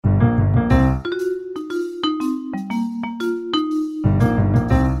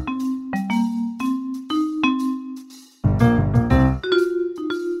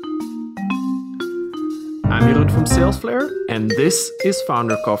This is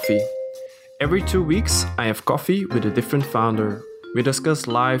Founder Coffee. Every 2 weeks, I have coffee with a different founder. We discuss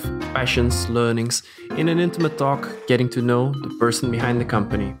life, passions, learnings in an intimate talk, getting to know the person behind the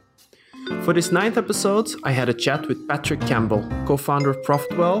company. For this 9th episode, I had a chat with Patrick Campbell, co-founder of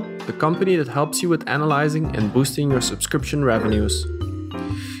Profitwell, the company that helps you with analyzing and boosting your subscription revenues.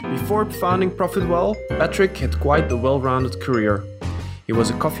 Before founding Profitwell, Patrick had quite the well-rounded career. He was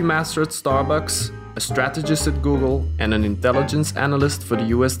a coffee master at Starbucks, a strategist at Google, and an intelligence analyst for the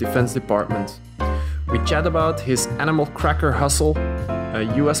US Defense Department. We chat about his animal cracker hustle,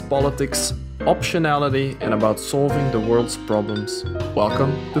 US politics, optionality, and about solving the world's problems.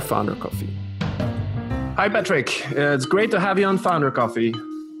 Welcome to Founder Coffee. Hi, Patrick. It's great to have you on Founder Coffee.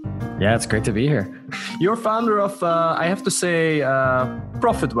 Yeah, it's great to be here. You're founder of, I have to say,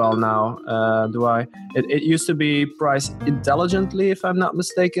 Profitwell now, do I? It used to be Price Intelligently, if I'm not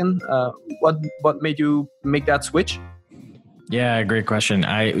mistaken. What made you make that switch? Yeah, great question.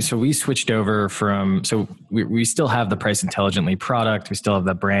 So we switched over from, we still have the Price Intelligently product. We still have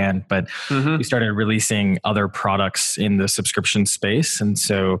the brand, but we started releasing other products in the subscription space. And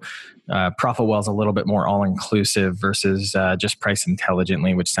so Profitwell is a little bit more all-inclusive versus just Price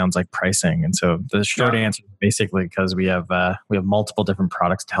Intelligently, which sounds like pricing. And so the short answer is basically because we have multiple different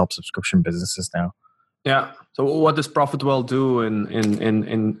products to help subscription businesses now. Yeah. So what does Profitwell do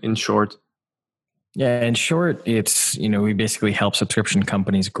in short? Yeah, in short, it's, we basically help subscription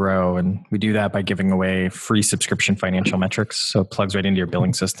companies grow, and we do that by giving away free subscription financial metrics. So it plugs right into your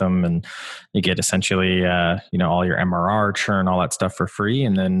billing system, and you get essentially, all your MRR, churn, all that stuff for free.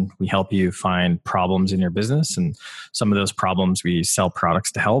 And then we help you find problems in your business. And some of those problems we sell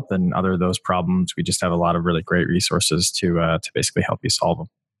products to help, and other of those problems we just have a lot of really great resources to basically help you solve them.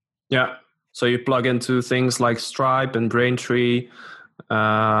 Yeah. So you plug into things like Stripe and Braintree.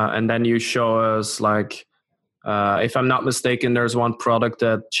 And then you show us if I'm not mistaken, there's one product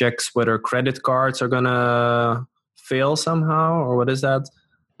that checks whether credit cards are gonna fail somehow, or what is that?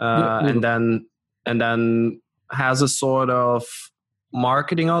 And then has a sort of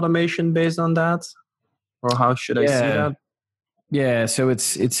marketing automation based on that, or how should I see that? Yeah, so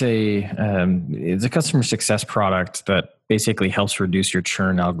it's a customer success product that basically helps reduce your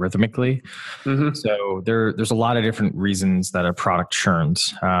churn algorithmically. So there's a lot of different reasons that a product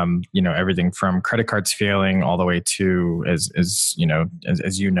churns. Everything from credit cards failing all the way to as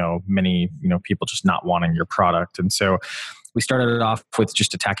many people just not wanting your product. And so we started it off with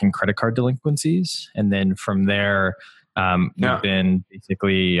just attacking credit card delinquencies, and then from there. We've been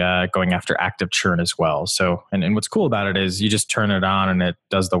basically going after active churn as well. So, and what's cool about it is you just turn it on and it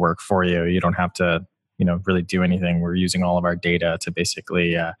does the work for you. You don't have to, really do anything. We're using all of our data to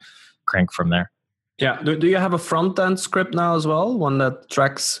basically crank from there. Yeah. Do you have a front end script now as well? One that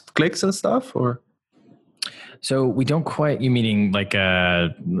tracks clicks and stuff, or? So we don't quite, you meaning what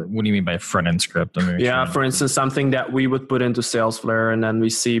do you mean by front end script? For instance, something that we would put into Salesflare, and then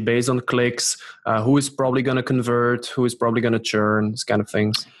we see based on clicks, who is probably going to convert, who is probably going to churn, this kind of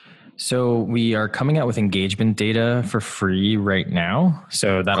things. So we are coming out with engagement data for free right now.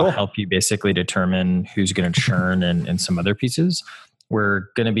 So that'll help you basically determine who's going to churn and some other pieces. We're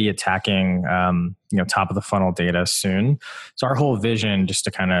going to be attacking, top of the funnel data soon. So our whole vision, just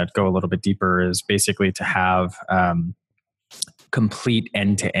to kind of go a little bit deeper, is basically to have complete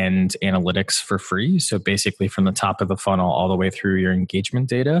end-to-end analytics for free. So basically from the top of the funnel all the way through your engagement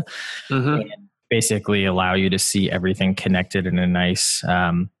data, and basically allow you to see everything connected in a nice,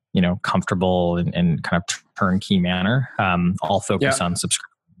 comfortable and kind of turnkey manner, all focused on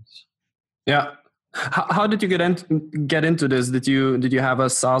subscriptions. Yeah. How did you get into this? Did you have a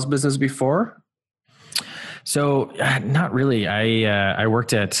SaaS business before? So not really. I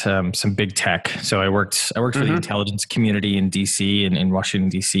worked at some big tech. So I worked for the intelligence community in DC and in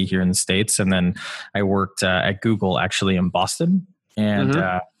Washington DC here in the States, and then I worked at Google actually in Boston. And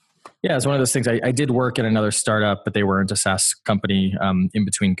it's one of those things. I did work at another startup, but they weren't a SaaS company in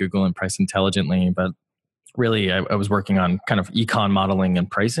between Google and Price Intelligently. But really, I was working on kind of econ modeling and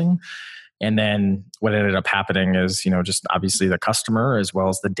pricing. And then what ended up happening is, just obviously the customer as well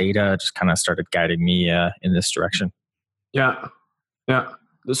as the data just kind of started guiding me in this direction. Yeah. Yeah.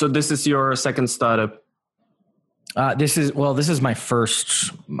 So this is your second startup? This is my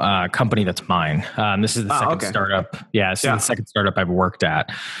first company that's mine. This is the second startup. Yeah, this is the second startup I've worked at.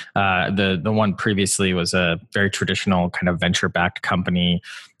 The one previously was a very traditional kind of venture-backed company,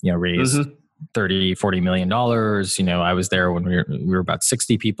 raised $30-40 million. I was there when we were about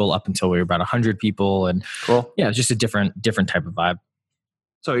 60 people up until we were about 100 people. And it's just a different type of vibe.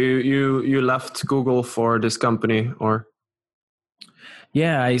 So you left Google for this company, or?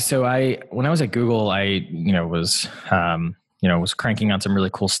 Yeah. When I was at Google, I was was cranking out some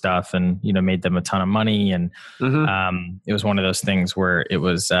really cool stuff and, made them a ton of money. And it was one of those things where it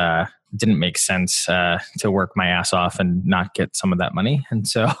was, didn't make sense to work my ass off and not get some of that money. And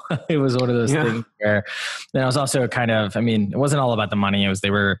so it was one of those things where then I was also it wasn't all about the money.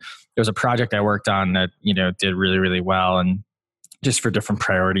 There was a project I worked on that, did really, really well. And just for different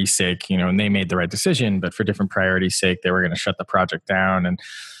priorities' sake, and they made the right decision, but for different priorities' sake, they were going to shut the project down. And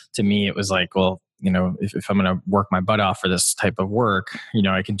to me, it was like, well, if I'm going to work my butt off for this type of work,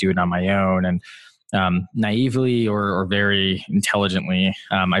 I can do it on my own. And naively or very intelligently,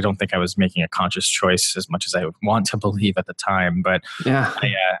 I don't think I was making a conscious choice as much as I would want to believe at the time. But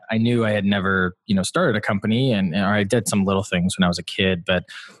I knew I had never, started a company, or I did some little things when I was a kid, but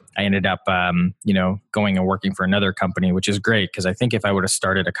I ended up, going and working for another company, which is great because I think if I would have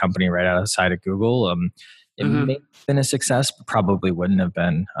started a company right outside of Google, it may have been a success, but probably wouldn't have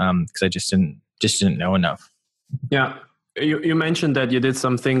been because I just didn't know enough. Yeah. You mentioned that you did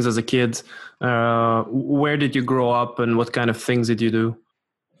some things as a kid. Where did you grow up and what kind of things did you do?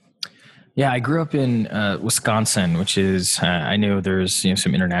 Yeah, I grew up in Wisconsin, which is, I know there's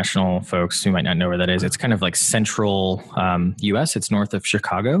some international folks who might not know where that is. It's kind of like central U.S. It's north of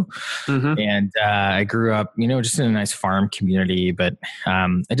Chicago. And I grew up, just in a nice farm community, but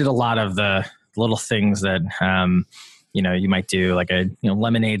I did a lot of the little things that, you might do, like a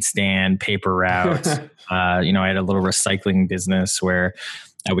lemonade stand, paper route. I had a little recycling business where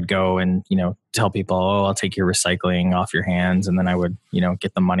I would go and, tell people, oh, I'll take your recycling off your hands. And then I would,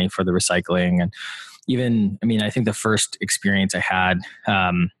 get the money for the recycling. And even, I think the first experience I had,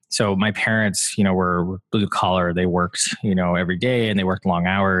 so my parents, were blue collar. They worked, every day and they worked long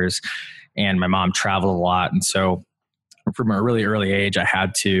hours, and my mom traveled a lot. And so from a really early age, I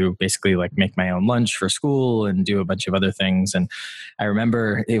had to basically like make my own lunch for school and do a bunch of other things. And I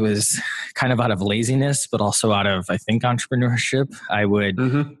remember it was kind of out of laziness, but also out of, I think, entrepreneurship. I would,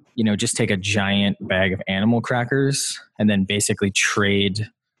 just take a giant bag of animal crackers and then basically trade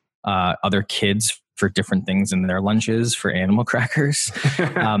other kids for different things in their lunches for animal crackers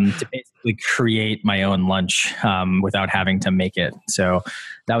to basically create my own lunch without having to make it. So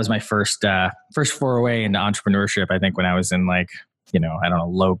that was my first foray into entrepreneurship. I think when I was in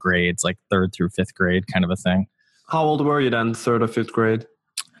low grades, like 3rd through 5th grade kind of a thing. How old were you then? 3rd or 5th grade?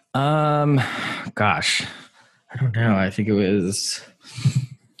 Gosh, I don't know. I think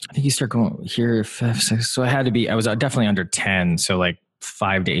you start going here 5th, 6th. So I was definitely under 10. So like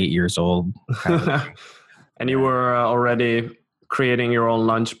 5 to 8 years old. And you were already creating your own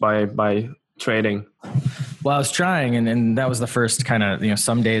lunch by trading. Well, I was trying, and that was the first kind of,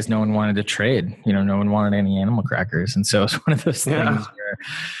 some days no one wanted to trade, no one wanted any animal crackers. And so it's one of those things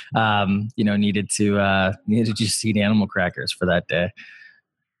where, needed to just eat animal crackers for that day.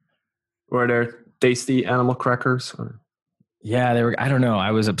 Were there tasty animal crackers? Yeah, they were. I don't know.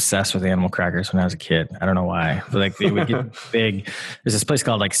 I was obsessed with animal crackers when I was a kid. I don't know why. But like they would get big. There's this place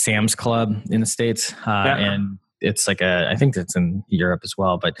called like Sam's Club in the States, and it's like I think it's in Europe as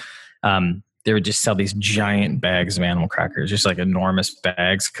well. But they would just sell these giant bags of animal crackers, just like enormous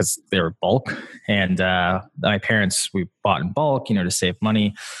bags because they were bulk. And my parents, we bought in bulk, to save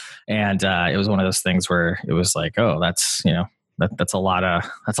money. And it was one of those things where it was like, oh, that's that's a lot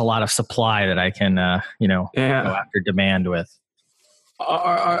of supply that I can go after demand with.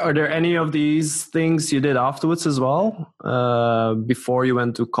 Are there any of these things you did afterwards as well, before you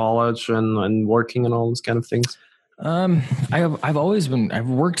went to college and working and all those kind of things? I've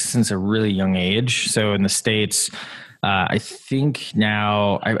worked since a really young age. So in the States, I think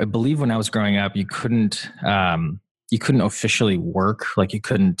now, I believe when I was growing up, you couldn't officially work, like you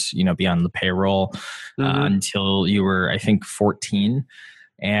couldn't, be on the payroll until you were, I think, 14.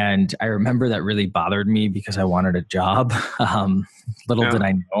 And I remember that really bothered me because I wanted a job. Little did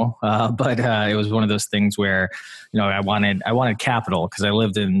I know, but it was one of those things where, I wanted capital because I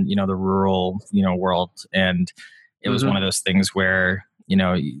lived in, the rural, world. And it was one of those things where,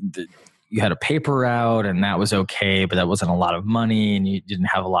 you had a paper route and that was okay, but that wasn't a lot of money and you didn't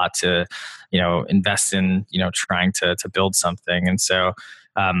have a lot to, invest in, trying to build something. And so,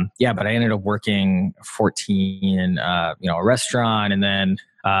 but I ended up working 14 in, a restaurant, and then,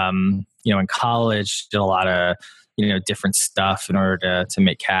 in college did a lot of, different stuff in order to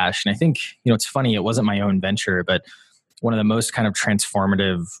make cash. And I think, it's funny, it wasn't my own venture, but one of the most kind of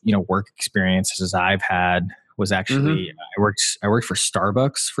transformative, work experiences I've had was actually, I worked for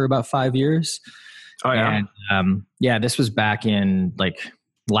Starbucks for about 5 years. Oh yeah. And, this was back in like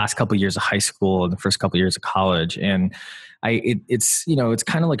the last couple of years of high school and the first couple of years of college. And it's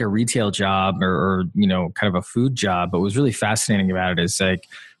kind of like a retail job or kind of a food job, but what was really fascinating about it is like,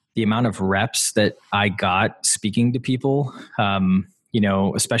 the amount of reps that I got speaking to people,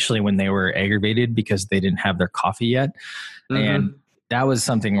 especially when they were aggravated because they didn't have their coffee yet. And that was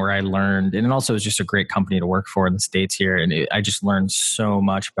something where I learned, and it also was just a great company to work for in the States here. And I just learned so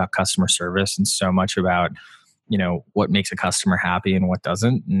much about customer service and so much about, what makes a customer happy and what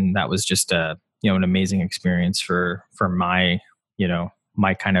doesn't. And that was just an amazing experience for my,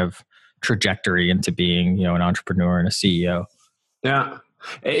 my kind of trajectory into being, an entrepreneur and a CEO. Yeah.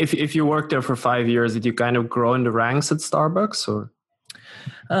 If you worked there for 5 years, did you kind of grow in the ranks at Starbucks or?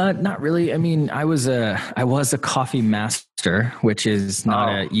 Not really. I mean, I was a coffee master, which is not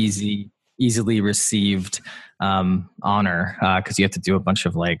an easily received honor because you have to do a bunch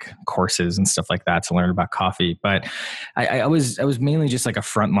of like courses and stuff like that to learn about coffee. But I was mainly just like a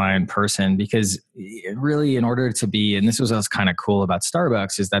frontline person because really, in order to be, and this was what's kind of cool about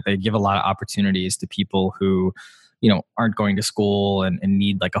Starbucks, is that they give a lot of opportunities to people who aren't going to school and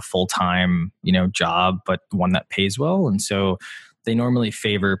need like a full-time, job, but one that pays well. And so they normally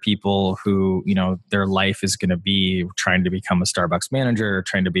favor people who, their life is going to be trying to become a Starbucks manager or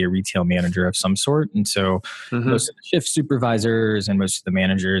trying to be a retail manager of some sort. And so most of the shift supervisors and most of the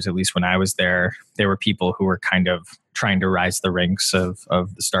managers, at least when I was there, they were people who were kind of trying to rise the ranks of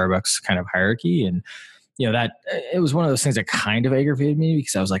the Starbucks kind of hierarchy. And that it was one of those things that kind of aggravated me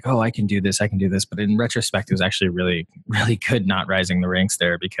because I was like, oh, I can do this. But in retrospect, it was actually really, really good not rising the ranks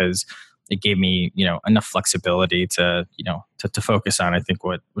there because it gave me, enough flexibility to focus on, I think,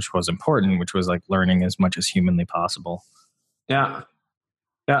 which was important, which was like learning as much as humanly possible. Yeah.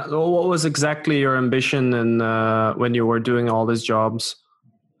 Yeah. So what was exactly your ambition and when you were doing all these jobs?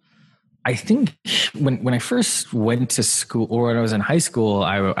 I think when I first went to school or when I was in high school,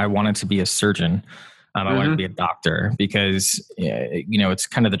 I wanted to be a surgeon. I wanted to be a doctor because, it's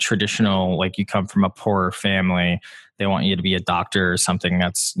kind of the traditional, like you come from a poorer family. They want you to be a doctor or something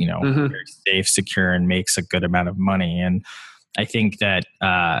that's, very safe, secure, and makes a good amount of money. And I think that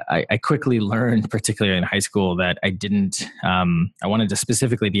I quickly learned, particularly in high school, that I didn't, I wanted to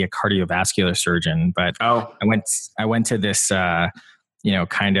specifically be a cardiovascular surgeon, but I went to this, and it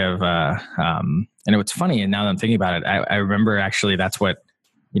was funny. And now that I'm thinking about it, I remember actually that's what,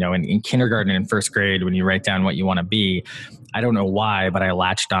 in kindergarten and first grade, when you write down what you want to be, I don't know why, but I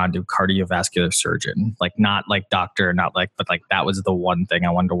latched on to cardiovascular surgeon, like not like doctor, but like that was the one thing I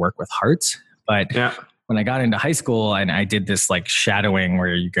wanted to work with hearts. But when I got into high school and I did this like shadowing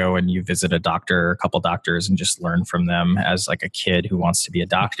where you go and you visit a doctor, a couple doctors and just learn from them as like a kid who wants to be a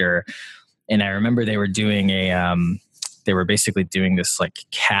doctor. And I remember they were basically doing this like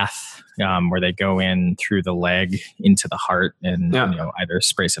cath where they go in through the leg into the heart and either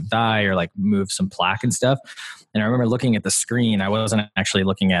spray some dye or like move some plaque and stuff. And I remember looking at the screen. I wasn't actually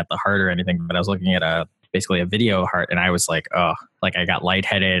looking at the heart or anything, but I was looking at basically a video heart, and I was like, oh, like I got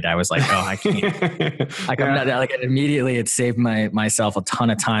lightheaded. I was like, oh, I can't. Like I'm not like immediately. It saved myself a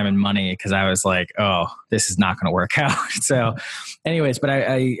ton of time and money because I was like, oh, this is not going to work out. So, anyways, but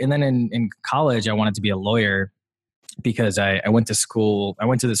and then in college I wanted to be a lawyer. Because I went to the school I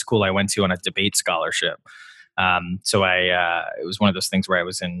went to on a debate scholarship. So it was one of those things where I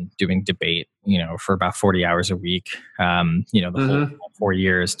was doing debate, for about 40 hours a week, the whole 4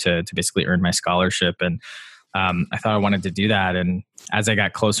 years to basically earn my scholarship. And I thought I wanted to do that. And as I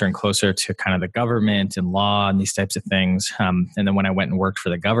got closer and closer to kind of the government and law and these types of things, and then when I went and worked for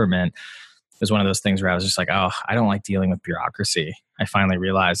the government, it was one of those things where I was just like, oh, I don't like dealing with bureaucracy. I finally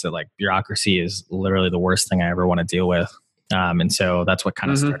realized that like bureaucracy is literally the worst thing I ever want to deal with. And so that's what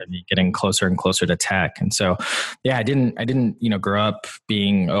kind of started me getting closer and closer to tech. And so, I didn't, grow up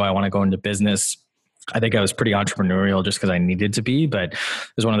being, I want to go into business. I think I was pretty entrepreneurial just because I needed to be, but it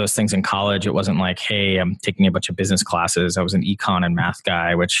was one of those things in college. It wasn't like, hey, I'm taking a bunch of business classes. I was an econ and math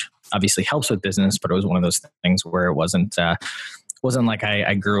guy, which obviously helps with business, but it was one of those things where it wasn't like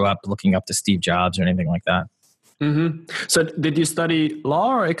I grew up looking up to Steve Jobs or anything like that. So did you study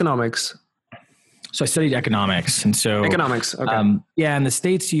law or economics? So I studied economics. And so economics. Okay. In the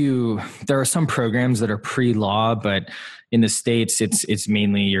States, there are some programs that are pre-law, but in the States, it's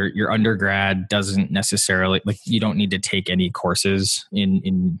mainly your undergrad doesn't necessarily, like, you don't need to take any courses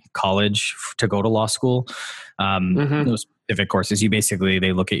in college to go to law school. Those specific courses,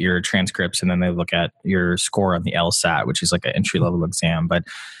 they look at your transcripts and then they look at your score on the LSAT, which is like an entry level exam. But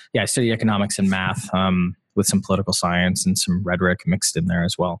I studied economics and math with some political science and some rhetoric mixed in there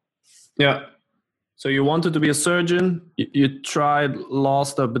as well. Yeah. So you wanted to be a surgeon, you tried law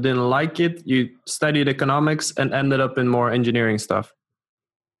stuff but didn't like it, you studied economics and ended up in more engineering stuff.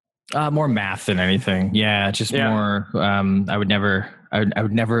 More math than anything. Yeah, just more. I would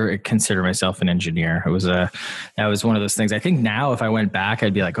never consider myself an engineer. That was one of those things. I think now, if I went back,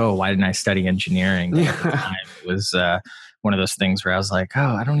 I'd be like, oh, why didn't I study engineering? But at the time, it was one of those things where I was like,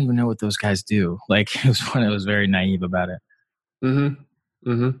 oh, I don't even know what those guys do. Like, it was when I was very naive about it. Mm-hmm.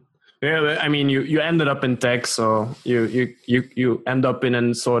 Mm-hmm. Yeah, I mean, you ended up in tech, so you end up in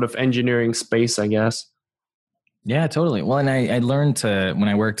a sort of engineering space, I guess. Yeah, totally. Well, and I learned to, when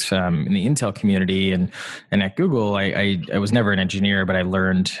I worked in the Intel community and at Google, I was never an engineer, but I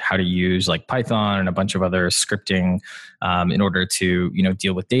learned how to use like Python and a bunch of other scripting in order to,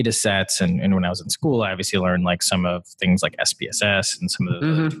 deal with data sets. And when I was in school, I obviously learned like some of things like SPSS and some of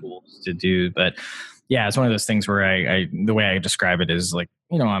the tools to do. But yeah, it's one of those things where I the way I describe it is like,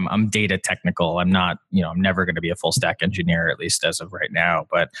 I'm data technical. I'm not, I'm never going to be a full stack engineer, at least as of right now.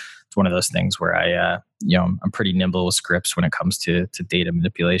 But it's one of those things where I'm pretty nimble with scripts when it comes to data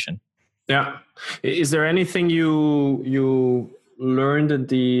manipulation. Yeah. Is there anything you learned in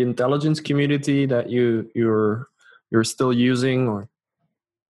the intelligence community that you're still using, or?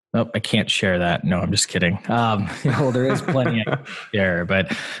 Nope, I can't share that. No, I'm just kidding. Well, there is plenty I can share, but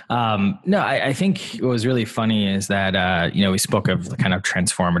no, I think what was really funny is that we spoke of the kind of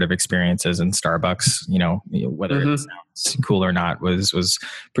transformative experiences in Starbucks. Whether it sounds cool or not was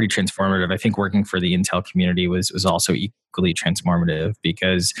pretty transformative. I think working for the Intel community was also equally transformative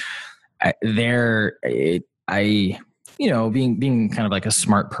because being kind of like a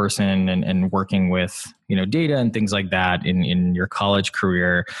smart person and working with, data and things like that in your college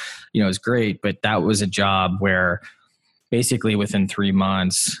career, is great. But that was a job where basically within 3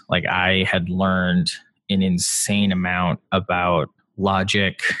 months, like I had learned an insane amount about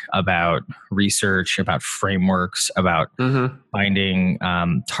logic, about research, about frameworks, about finding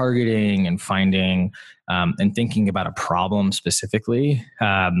targeting and finding and thinking about a problem specifically.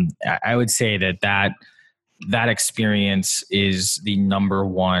 I would say that experience is the number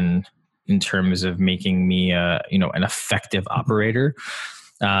one in terms of making me an effective operator.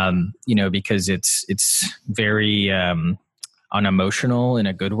 Because it's very unemotional in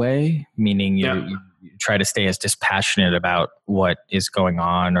a good way, meaning you try to stay as dispassionate about what is going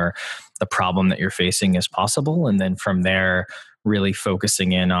on or the problem that you're facing as possible. And then from there, really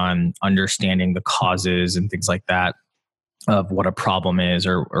focusing in on understanding the causes and things like that of what a problem is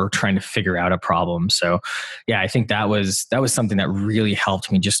or trying to figure out a problem. So yeah, I think that was something that really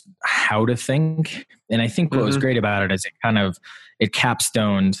helped me just how to think. And I think what was great about it is it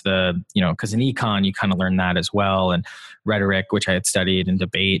capstoned because in econ, you kind of learn that as well. And rhetoric, which I had studied, and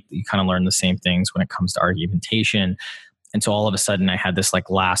debate, you kind of learn the same things when it comes to argumentation. And so all of a sudden I had this like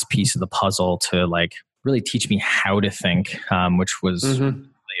last piece of the puzzle to like really teach me how to think, which was really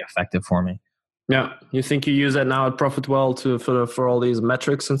effective for me. Yeah, you think you use that now at Profitwell for all these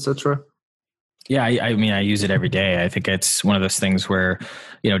metrics, etc.? Yeah, I mean, I use it every day. I think it's one of those things where,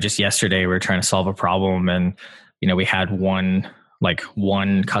 just yesterday we were trying to solve a problem, and we had one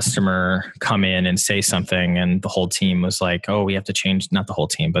customer come in and say something, and the whole team was like, "Oh, we have to change." Not the whole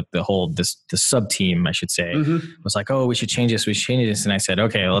team, but the sub team, I should say, was like, "Oh, we should change this. We should change this." And I said,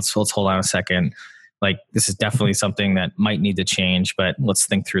 "Okay, let's hold on a second. Like, this is definitely something that might need to change, but let's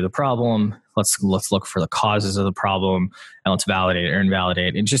think through the problem. Let's look for the causes of the problem, and let's validate or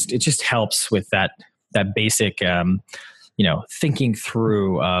invalidate." It just helps with that basic, thinking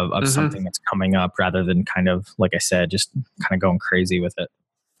through of something that's coming up, rather than kind of, like I said, just kind of going crazy with it.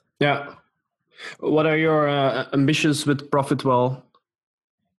 Yeah. What are your ambitions with Profitwell?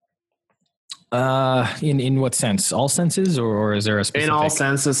 In what sense? All senses, or is there a specific? In all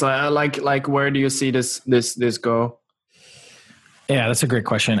senses, like where do you see this go? Yeah, that's a great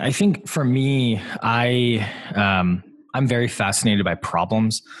question. I think for me, I'm very fascinated by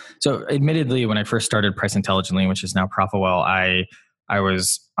problems. So admittedly, when I first started Price Intelligently, which is now Profitwell, I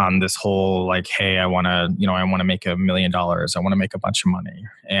was on this whole like, hey, I want to make $1 million. I want to make a bunch of money.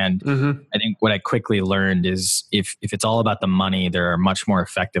 And I think what I quickly learned is if it's all about the money, there are much more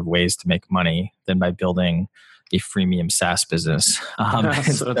effective ways to make money than by building a freemium SaaS business.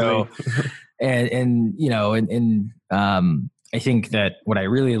 I think that what I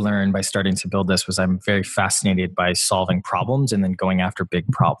really learned by starting to build this was I'm very fascinated by solving problems and then going after big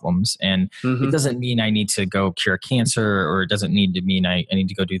problems. And it doesn't mean I need to go cure cancer, or it doesn't need to mean I need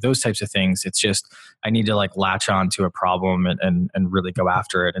to go do those types of things. It's just I need to like latch on to a problem and really go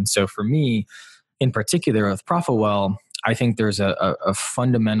after it. And so for me, in particular with Profitwell, I think there's a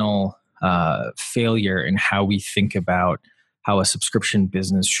fundamental failure in how we think about how a subscription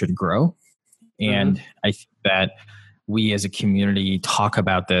business should grow. And I think that we as a community talk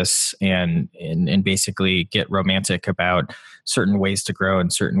about this and basically get romantic about certain ways to grow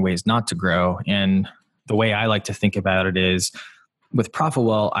and certain ways not to grow. And the way I like to think about it is with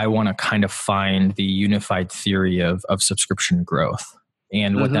Profitwell, I want to kind of find the unified theory of subscription growth.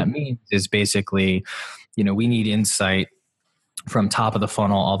 And what that means is basically, we need insight from top of the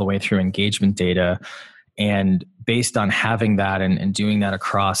funnel all the way through engagement data. And based on having that and doing that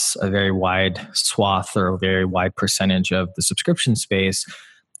across a very wide swath or a very wide percentage of the subscription space,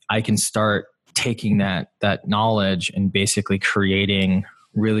 I can start taking that knowledge and basically creating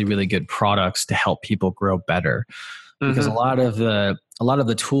really, really good products to help people grow better. Because a lot of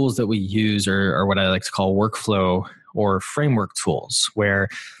the tools that we use are what I like to call workflow or framework tools, where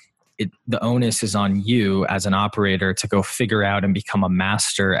the onus is on you as an operator to go figure out and become a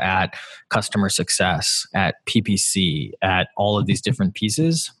master at customer success, at PPC, at all of these different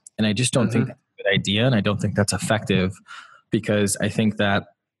pieces. And I just don't think that's a good idea. And I don't think that's effective, because I think that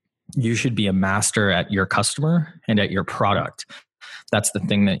you should be a master at your customer and at your product. That's the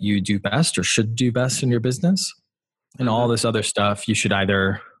thing that you do best or should do best in your business. And all this other stuff, you should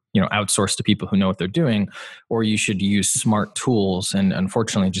either outsource to people who know what they're doing, or you should use smart tools. And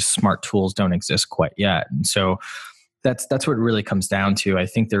unfortunately, just smart tools don't exist quite yet. And so that's what it really comes down to. I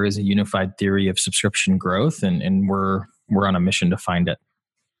think there is a unified theory of subscription growth, and we're on a mission to find it.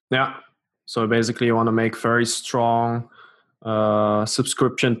 Yeah. So basically, you want to make very strong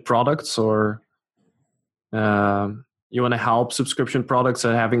subscription products, or you want to help subscription products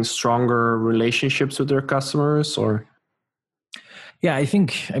at having stronger relationships with their customers, or? Yeah,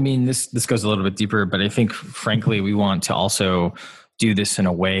 this goes a little bit deeper, but I think frankly, we want to also do this in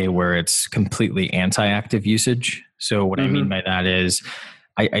a way where it's completely anti-active usage. So what I mean by that is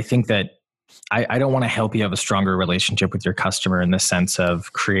I think that I don't want to help you have a stronger relationship with your customer in the sense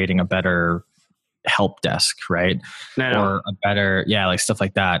of creating a better help desk, right? Or a better, like stuff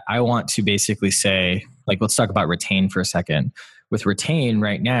like that. I want to basically say, let's talk about Retain for a second. With Retain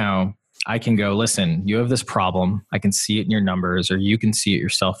right now, I can go, listen, you have this problem. I can see it in your numbers, or you can see it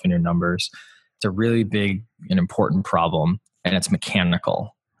yourself in your numbers. It's a really big and important problem, and it's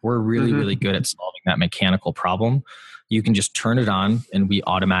mechanical. We're really, really good at solving that mechanical problem. You can just turn it on, and we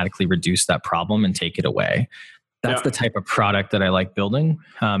automatically reduce that problem and take it away. That's the type of product that I like building,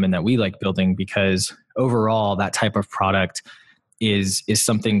 and that we like building, because overall, that type of product is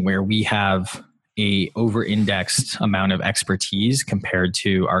something where we have a over-indexed amount of expertise compared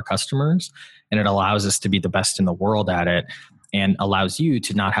to our customers, and it allows us to be the best in the world at it, and allows you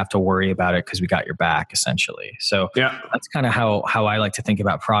to not have to worry about it because we got your back, essentially. So that's kind of how I like to think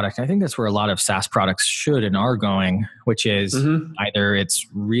about product. And I think that's where a lot of SaaS products should and are going, which is either it's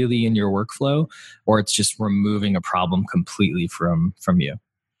really in your workflow, or it's just removing a problem completely from you.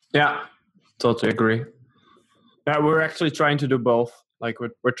 Yeah, totally agree. Yeah, we're actually trying to do both.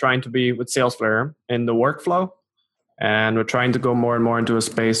 We're trying to be with Salesflare in the workflow, and we're trying to go more and more into a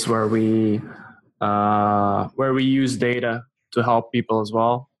space where we use data to help people as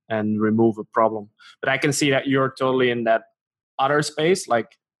well and remove a problem. But I can see that you're totally in that other space,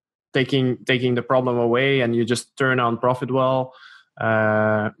 like taking the problem away, and you just turn on Profitwell.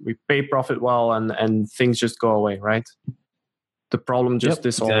 We pay Profitwell, and things just go away, right? The problem just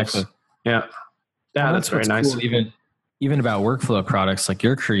dissolves. Exactly. Yeah, that's very nice. Cool. Even about workflow products like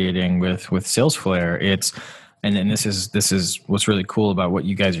you're creating with Salesflare, and this is what's really cool about what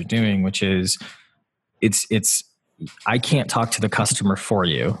you guys are doing, which is it's I can't talk to the customer for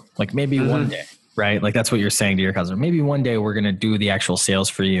you. Like maybe one day, right? Like that's what you're saying to your customer. Maybe one day we're going to do the actual sales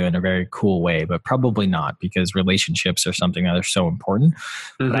for you in a very cool way, but probably not, because relationships are something that are so important.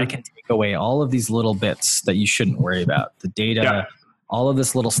 But I can take away all of these little bits that you shouldn't worry about. The data, all of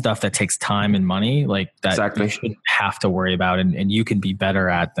this little stuff that takes time and money, like that you shouldn't have to worry about, and you can be better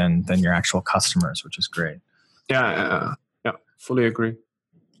at than your actual customers, which is great. Yeah, fully agree.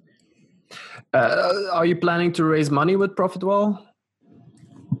 Are you planning to raise money with Profitwell?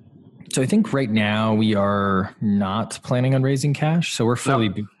 So I think right now we are not planning on raising cash. So we're fully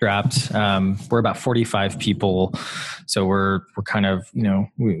bootstrapped. We're about 45 people. So we're kind of,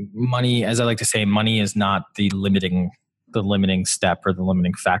 money, as I like to say, money is not the limiting step or the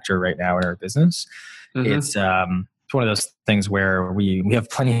limiting factor right now in our business. It's one of those things where we have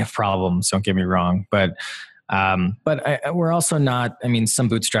plenty of problems, don't get me wrong, but we're also not, some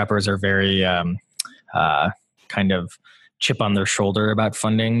bootstrappers are very kind of chip on their shoulder about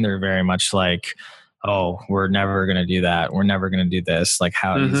funding. They're very much like, oh, we're never going to do that. We're never going to do this. Like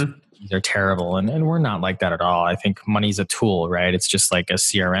how they're terrible. And we're not like that at all. I think money's a tool, right? It's just like a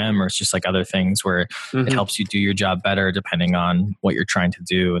CRM, or it's just like other things where it helps you do your job better depending on what you're trying to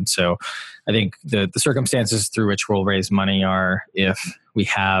do. And so I think the circumstances through which we'll raise money are if we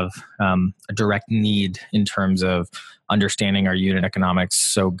have a direct need in terms of understanding our unit economics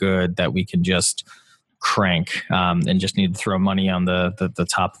so good that we can just crank and just need to throw money on the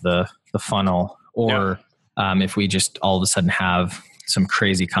top of the funnel, or if we just all of a sudden have some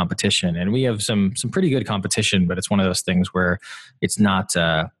crazy competition. And we have some pretty good competition, but it's one of those things where it's not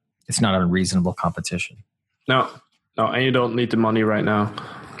unreasonable competition. No, and you don't need the money right now,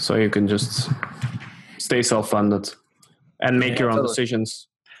 so you can just stay self-funded and make your own decisions.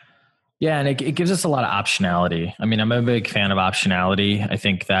 Yeah, and it gives us a lot of optionality. I mean, I'm a big fan of optionality. I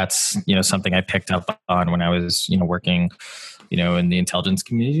think that's, something I picked up on when I was, working, in the intelligence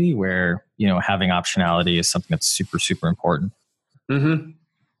community, where, having optionality is something that's super, super important. Mm-hmm.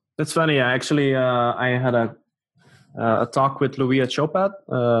 That's funny. I had a talk with Louis at Chopat,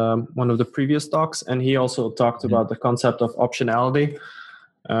 one of the previous talks, and he also talked about the concept of optionality,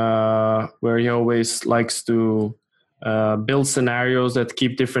 where he always likes to build scenarios that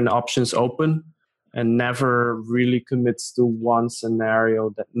keep different options open and never really commits to one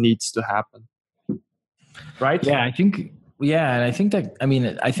scenario that needs to happen. Right? Yeah, I think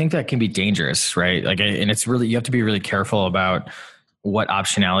that can be dangerous, right? And it's really, you have to be really careful about what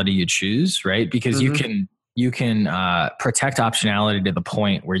optionality you choose, right? Because you can protect optionality to the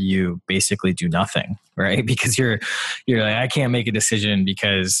point where you basically do nothing, right? Because you're like, I can't make a decision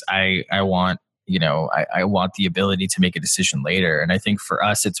because I want, I want the ability to make a decision later. And I think for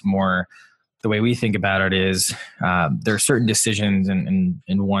us, it's more the way we think about it is there are certain decisions in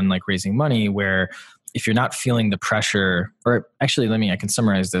one, like raising money, where if you're not feeling the pressure, or actually, I can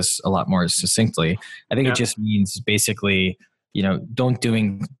summarize this a lot more succinctly. I think it just means basically, don't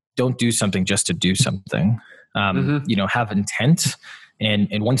do something just to do something. Have intent.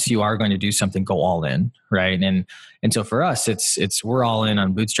 And once you are going to do something, go all in, right? And so for us, it's we're all in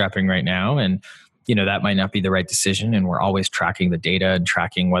on bootstrapping right now, and that might not be the right decision, and we're always tracking the data and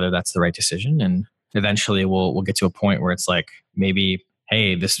tracking whether that's the right decision. And eventually, we'll get to a point where it's like, maybe,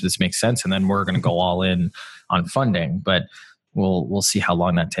 hey, this makes sense, and then we're going to go all in on funding. But we'll see how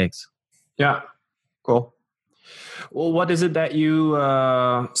long that takes. Yeah, cool. Well, what is it that you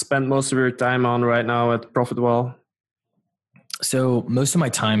spend most of your time on right now at Profitwell? So most of my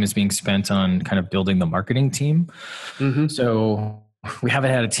time is being spent on kind of building the marketing team. Mm-hmm. So we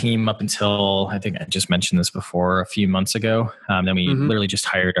haven't had a team up until, I think I just mentioned this before, a few months ago. Then we literally just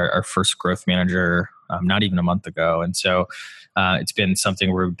hired our first growth manager not even a month ago. And so it's been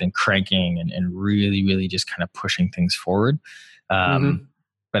something where we've been cranking and really, really just kind of pushing things forward.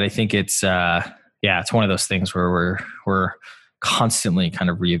 But I think it's one of those things where we're constantly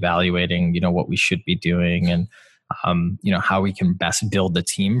kind of reevaluating, what we should be doing, and how we can best build the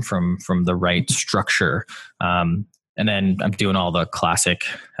team from the right structure. And then I'm doing all the classic,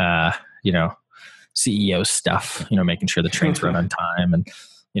 CEO stuff, making sure the trains run on time, and,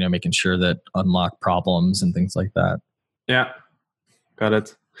 making sure that unlock problems and things like that. Yeah. Got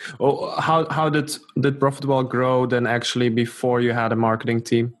it. Oh, how did Profitwell grow then actually before you had a marketing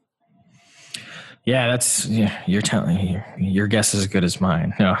team? Yeah, you're telling me your guess is as good as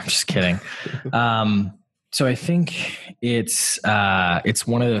mine. No, I'm just kidding. So I think it's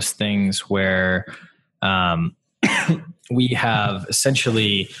one of those things where we have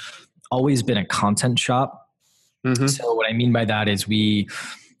essentially always been a content shop. Mm-hmm. So what I mean by that is we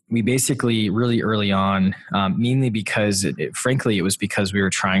basically really early on, mainly because frankly, it was because we were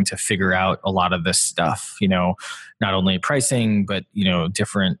trying to figure out a lot of this stuff, not only pricing, but,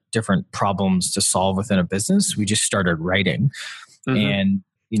 different problems to solve within a business. We just started writing. And,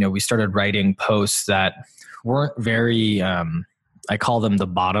 we started writing posts that weren't very, I call them the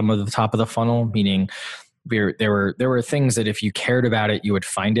bottom of the top of the funnel, meaning there were things that if you cared about it, you would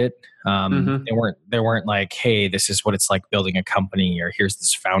find it. They weren't like, hey, this is what it's like building a company, or here's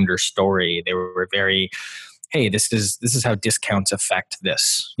this founder story. They were very, hey, this is how discounts affect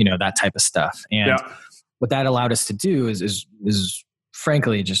this, that type of stuff. And what that allowed us to do is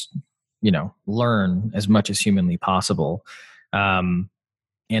frankly just, learn as much as humanly possible. And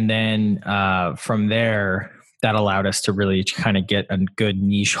then from there, that allowed us to really kind of get a good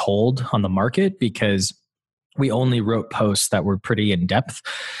niche hold on the market, because we only wrote posts that were pretty in depth.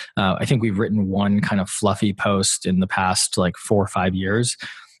 I think we've written one kind of fluffy post in the past like 4 or 5 years,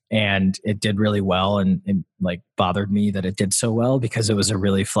 and it did really well, and like bothered me that it did so well because it was a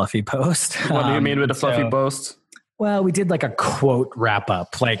really fluffy post. What do you mean with a fluffy post? Well, we did like a quote wrap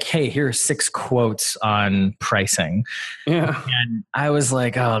up, like, hey, here are 6 quotes on pricing. Yeah. And I was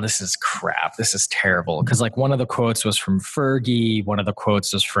like, oh, this is crap. This is terrible. Cause like one of the quotes was from Fergie. One of the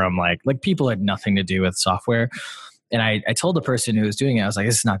quotes was from like people had nothing to do with software. And I told the person who was doing it, I was like,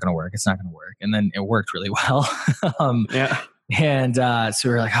 this is not going to work. It's not going to work. And then it worked really well. Yeah. And so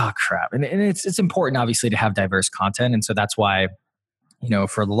we were like, oh crap. And it's important obviously to have diverse content. And so that's why,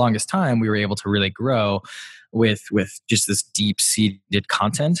 for the longest time, we were able to really grow with just this deep seated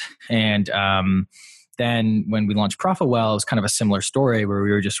content. And then when we launched ProfitWell, it was kind of a similar story where we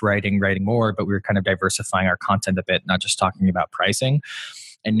were just writing more, but we were kind of diversifying our content a bit, not just talking about pricing.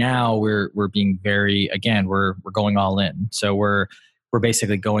 And now we're being we're going all in. So we're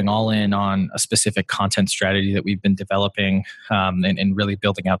basically going all in on a specific content strategy that we've been developing and really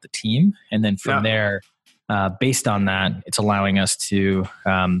building out the team. And then from there, based on that, it's allowing us to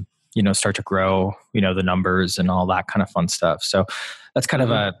start to grow, the numbers and all that kind of fun stuff. So that's kind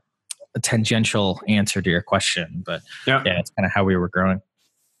of a tangential answer to your question, but it's kind of how we were growing.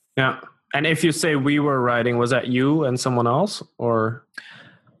 Yeah. And if you say we were writing, was that you and someone else or?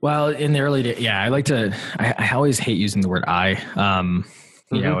 Well, in the early days, I always hate using the word I,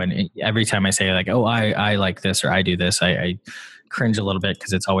 and every time I say like, oh, I like this or I do this, I cringe a little bit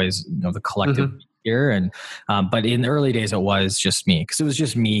because it's always, the collective here. And, but in the early days, it was just me because it was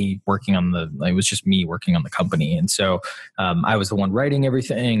just me working on the company. And so I was the one writing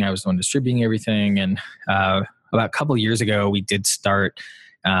everything. I was the one distributing everything. And about a couple of years ago, we did start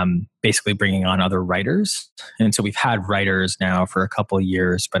basically bringing on other writers. And so we've had writers now for a couple of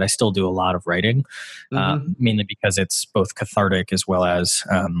years, but I still do a lot of writing, mainly because it's both cathartic as well as,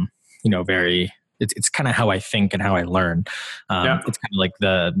 it's kind of how I think and how I learn. It's kind of like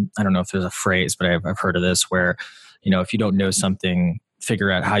I don't know if there's a phrase, but I've heard of this where, if you don't know something,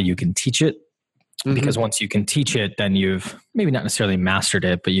 figure out how you can teach it. Because once you can teach it, then you've maybe not necessarily mastered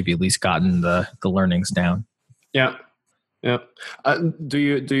it, but you've at least gotten the learnings down. Yeah. Yeah. Do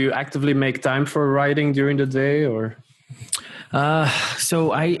you actively make time for writing during the day or?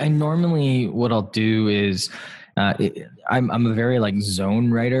 So I normally, what I'll do is, I'm a very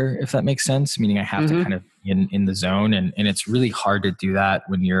zone writer, if that makes sense. Meaning I have to kind of in the zone and it's really hard to do that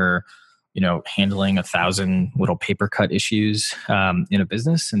when you're, handling 1,000 little paper cut issues, in a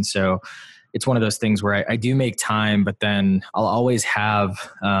business. And so it's one of those things where I do make time, but then I'll always have,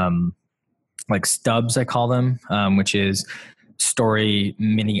 stubs, I call them, which is story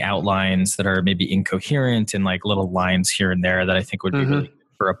mini outlines that are maybe incoherent and little lines here and there that I think would be really good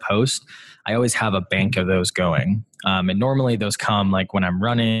for a post. I always have a bank of those going. And normally those come when I'm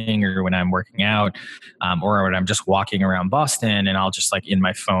running or when I'm working out, or when I'm just walking around Boston and I'll just in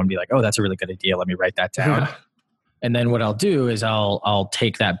my phone be like, oh, that's a really good idea. Let me write that down. And then what I'll do is I'll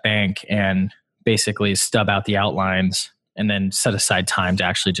take that bank and basically stub out the outlines and then set aside time to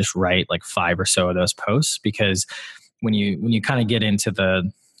actually just write 5 or so of those posts. Because when you kind of get into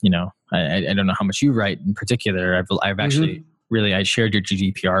the, I don't know how much you write in particular. I've actually I shared your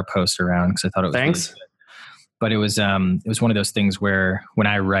GDPR post around because I thought it was Thanks. Really good. But it was one of those things where when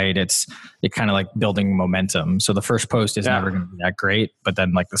I write, it kind of building momentum. So the first post is never going to be that great, but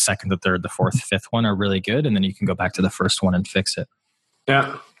then the second, the third, the fourth, fifth one are really good, and then you can go back to the first one and fix it.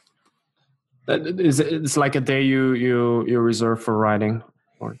 Yeah. It's like a day you reserve for writing.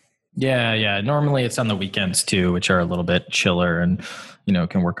 Or? Yeah. Normally it's on the weekends too, which are a little bit chiller and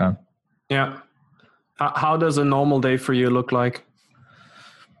can work on. Yeah. How does a normal day for you look like?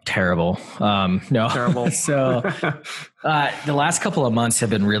 Terrible. No. Terrible. So the last couple of months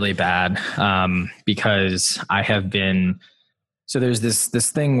have been really bad because I have been. So there's this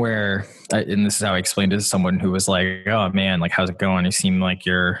thing where, and this is how I explained it to someone who was like, "Oh man, how's it going? You seem like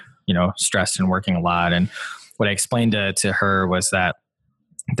you're stressed and working a lot." And what I explained to her was that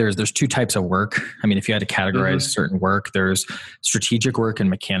there's 2 types of work. I mean, if you had to categorize certain work, there's strategic work and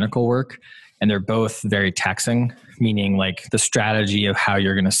mechanical work. And they're both very taxing, meaning the strategy of how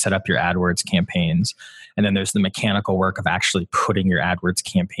you're going to set up your AdWords campaigns. And then there's the mechanical work of actually putting your AdWords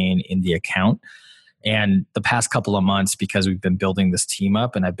campaign in the account. And the past couple of months, because we've been building this team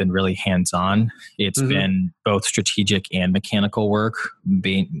up and I've been really hands-on, it's been both strategic and mechanical work,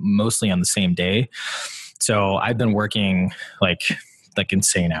 being mostly on the same day. So I've been working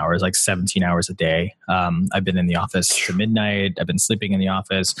insane hours, 17 hours a day. I've been in the office to midnight. I've been sleeping in the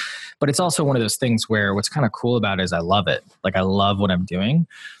office, but it's also one of those things where what's kind of cool about it is I love it. I love what I'm doing.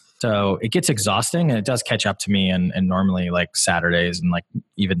 So it gets exhausting and it does catch up to me. And normally Saturdays and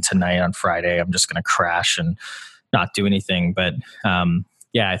even tonight on Friday, I'm just going to crash and not do anything. But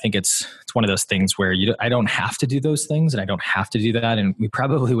I think it's one of those things where I don't have to do those things, and I don't have to do that, and we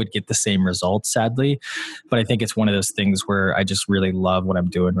probably would get the same results, sadly. But I think it's one of those things where I just really love what I'm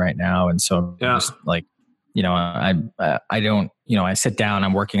doing right now, and so I'm just like, I don't, I sit down,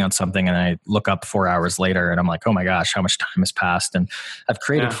 I'm working on something, and I look up 4 hours later, and I'm like, oh my gosh, how much time has passed? And I've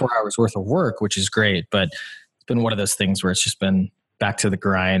created 4 hours worth of work, which is great, but it's been one of those things where it's just been back to the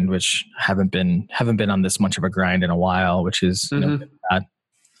grind, which haven't been on this much of a grind in a while, which is bad.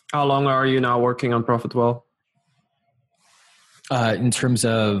 How long are you now working on Profitwell? In terms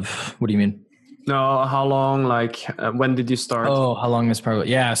of, what do you mean? No, how long, like when did you start? Oh, how long is Profitwell?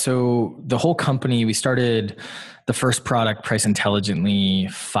 Yeah. So the whole company, we started the first product, Price Intelligently,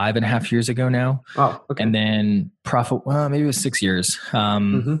 5.5 years ago now. Oh, okay. And then maybe it was 6 years.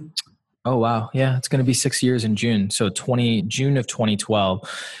 Oh, wow. Yeah. It's going to be 6 years in June. So June of 2012,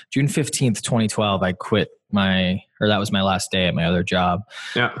 June 15th, 2012, I quit that was my last day at my other job.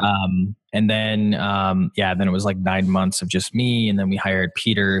 Yeah. And then, then it was like 9 months of just me. And then we hired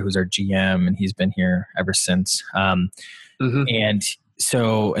Peter, who's our GM, and he's been here ever since. And then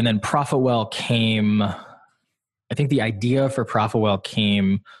Profitwell came, I think the idea for Profitwell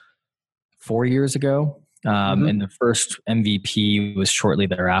came 4 years ago. And the first MVP was shortly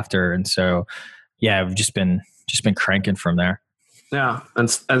thereafter. And so, I've just been cranking from there. Yeah.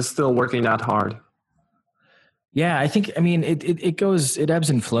 And still working that hard. Yeah. I think, it ebbs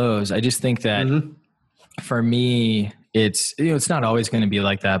and flows. I just think that for me, it's not always going to be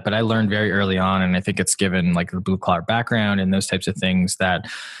like that, but I learned very early on. And I think it's given like the blue collar background and those types of things that,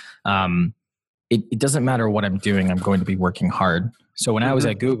 it doesn't matter what I'm doing. I'm going to be working hard. So when I was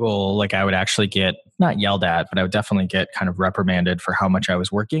at Google, like I would actually get not yelled at, but I would definitely get kind of reprimanded for how much I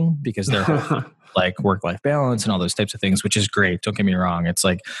was working because their whole like work-life balance and all those types of things, which is great. Don't get me wrong. It's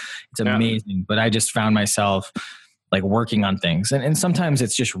amazing. But I just found myself like working on things. And sometimes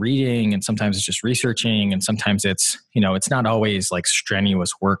it's just reading and sometimes it's just researching. And sometimes it's, it's not always like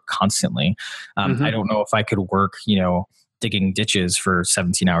strenuous work constantly. I don't know if I could work, digging ditches for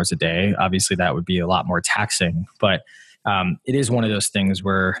 17 hours a day. Obviously that would be a lot more taxing, but it is one of those things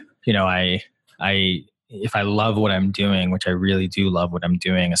where, if I love what I'm doing, which I really do love what I'm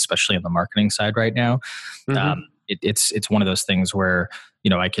doing, especially on the marketing side right now, it's one of those things where,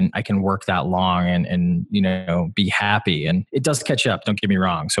 I can work that long and be happy, and it does catch up. Don't get me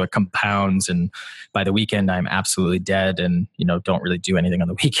wrong. So it compounds, and by the weekend I'm absolutely dead and, don't really do anything on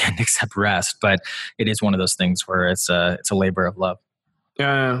the weekend except rest. But it is one of those things where it's a labor of love.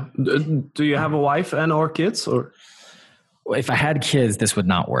 Yeah. Do you have a wife and or kids or? If I had kids, this would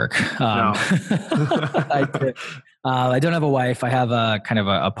not work. No. I don't have a wife. I have a kind of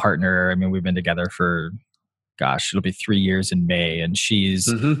a partner. I mean, we've been together for, it'll be 3 years in May. And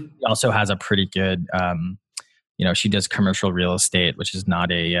she's also has a pretty good, she does commercial real estate, which is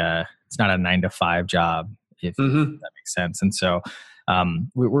not it's not a 9-to-5 job, if that makes sense. And so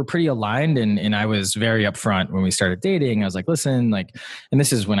we're pretty aligned, and I was very upfront when we started dating. I was like, listen, and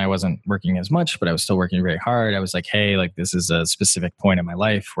this is when I wasn't working as much, but I was still working very hard. I was like, hey, this is a specific point in my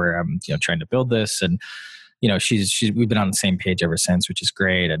life where I'm, trying to build this. And, we've been on the same page ever since, which is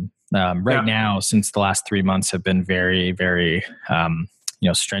great. And right now, since the last 3 months have been very, very,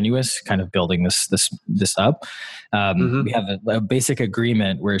 strenuous, kind of building this up. We have a basic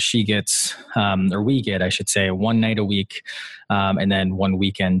agreement where she gets, or we get, I should say, one night a week, and then one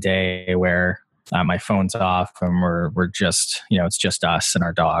weekend day where my phone's off and we're just, it's just us and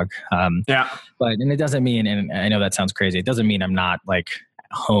our dog. But it doesn't mean, and I know that sounds crazy, it doesn't mean I'm not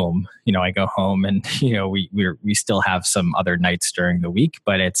home. I go home and, we still have some other nights during the week,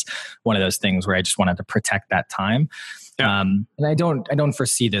 but it's one of those things where I just wanted to protect that time. And I don't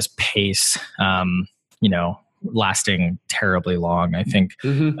foresee this pace, lasting terribly long. I think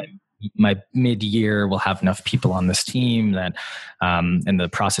my mid-year will have enough people on this team that, and the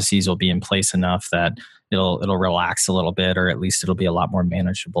processes will be in place enough that it'll relax a little bit, or at least it'll be a lot more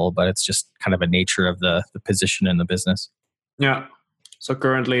manageable. But it's just kind of a nature of the position in the business. Yeah. So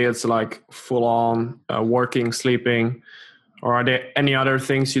currently it's like full on working, sleeping. Or are there any other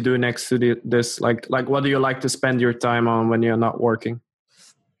things you do next to this? Like what do you like to spend your time on when you're not working?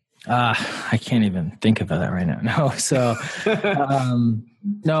 I can't even think of that right now. No. So,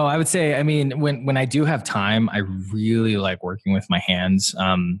 no, I would say, when I do have time, I really like working with my hands.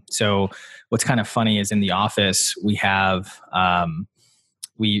 So what's kind of funny is in the office, we have,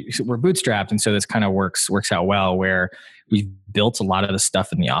 we're bootstrapped. And so this kind of works out well, where we've built a lot of the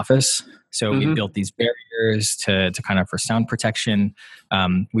stuff in the office. So we built these barriers to kind of for sound protection.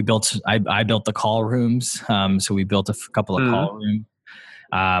 I built the call rooms. So we built a couple of call rooms.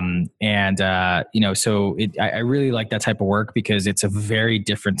 I really like that type of work because it's a very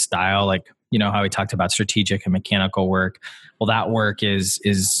different style. Like, you know, how we talked about strategic and mechanical work. Well, that work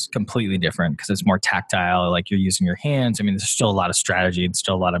is completely different because it's more tactile. Like you're using your hands. I mean, there's still a lot of strategy and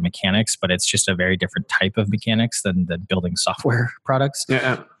still a lot of mechanics, but it's just a very different type of mechanics than building software products.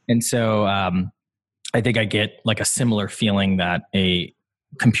 Yeah. And so I think I get like a similar feeling that a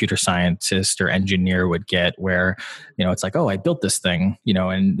computer scientist or engineer would get, where, you know, it's like, oh, I built this thing, you know,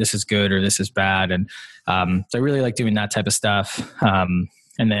 and this is good or this is bad. And so I really like doing that type of stuff.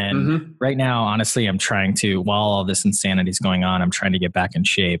 And then right now, honestly, I'm trying to, while all this insanity is going on, I'm trying to get back in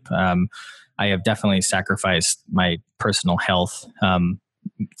shape. I have definitely sacrificed my personal health.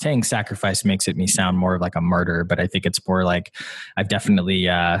 Saying sacrifice makes me sound more of like a martyr, but I think it's more like I've definitely,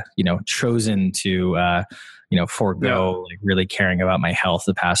 chosen to, forego like really caring about my health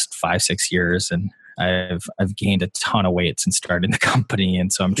the past 5-6 years. And I've gained a ton of weight since starting the company.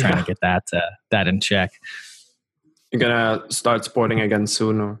 And so I'm trying to get that in check. You're gonna start sporting again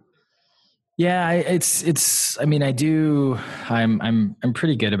soon, or? Yeah, I'm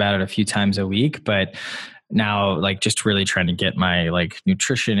pretty good about it a few times a week, but now like just really trying to get my like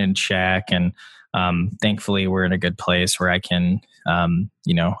nutrition in check. And thankfully we're in a good place where I can, I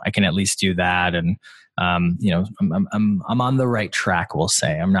can at least do that. And, I'm on the right track, we'll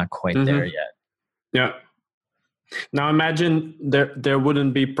say. I'm not quite there yet. Yeah. Now imagine there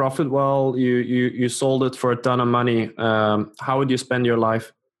wouldn't be profit. Well, you sold it for a ton of money. How would you spend your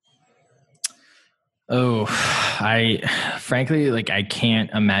life? Oh, frankly, I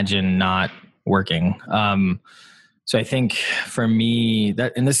can't imagine not working. So I think for me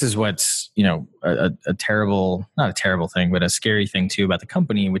and this is what's, a terrible, not a terrible thing, but a scary thing too about the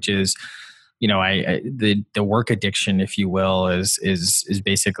company, which is, the work addiction, if you will, is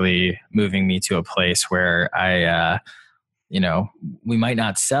basically moving me to a place where we might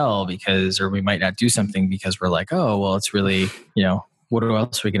not sell or we might not do something because we're like, oh, well, it's really, what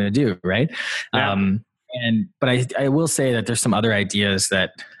else are we going to do? Right. Yeah. But I will say that there's some other ideas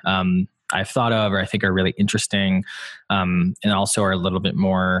that, I've thought of, or I think are really interesting, and also are a little bit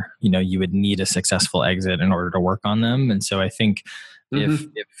more, you would need a successful exit in order to work on them. And so I think if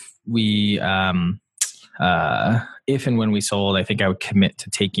we, if and when we sold, I think I would commit to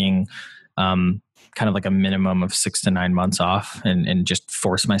taking kind of like a minimum of 6 to 9 months off and just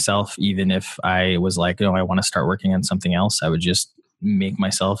force myself, even if I was like, I want to start working on something else, I would just make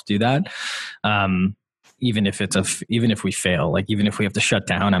myself do that. Even if we fail, like even if we have to shut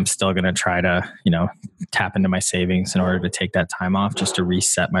down, I'm still going to try to, tap into my savings in order to take that time off, just to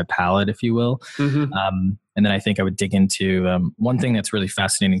reset my palate, if you will. And then I think I would dig into one thing that's really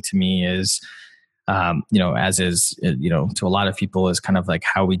fascinating to me is, as is, to a lot of people, is kind of like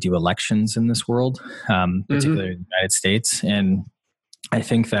how we do elections in this world, particularly in the United States. And I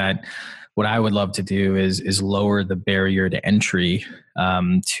think that what I would love to do is lower the barrier to entry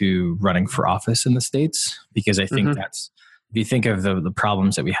to running for office in the States, because I think that's, if you think of the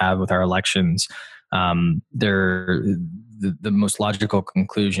problems that we have with our elections, they're the most logical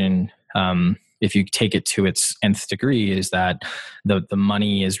conclusion, if you take it to its nth degree, is that the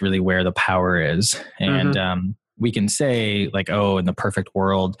money is really where the power is. And we can say like, oh, in the perfect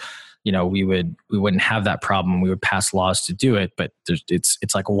world, we wouldn't have that problem. We would pass laws to do it, but it's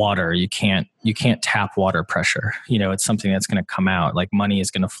like water. You can't tap water pressure. It's something that's going to come out. Like money is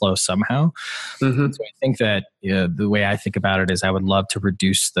going to flow somehow. So I think that the way I think about it is I would love to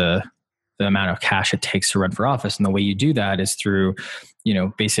reduce the amount of cash it takes to run for office. And the way you do that is through,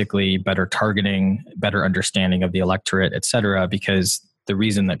 basically better targeting, better understanding of the electorate, et cetera, because the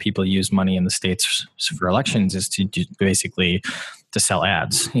reason that people use money in the States for elections is to basically to sell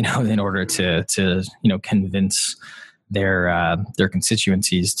ads, in order to convince their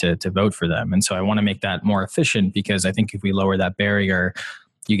constituencies to vote for them. And so I want to make that more efficient, because I think if we lower that barrier,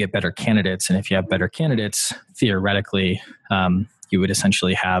 you get better candidates. And if you have better candidates, theoretically, you would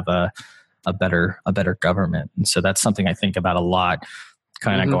essentially have a better government. And so that's something I think about a lot,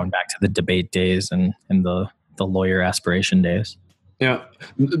 kind of going back to the debate days and the lawyer aspiration days. Yeah.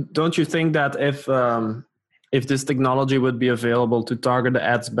 Don't you think that if this technology would be available to target the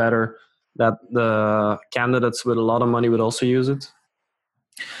ads better, that the candidates with a lot of money would also use it?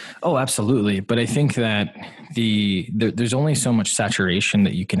 Oh, absolutely. But I think that there's only so much saturation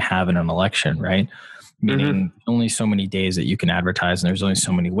that you can have in an election, right? Meaning only so many days that you can advertise, and there's only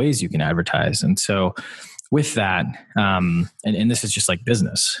so many ways you can advertise. And so with that, and this is just like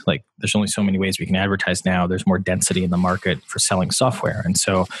business, like there's only so many ways we can advertise now. There's more density in the market for selling software. And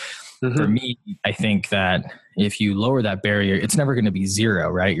so for me, I think that if you lower that barrier, it's never going to be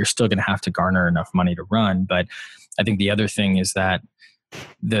zero, right? You're still going to have to garner enough money to run. But I think the other thing is that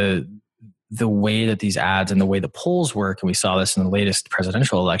the way that these ads and the way the polls work, and we saw this in the latest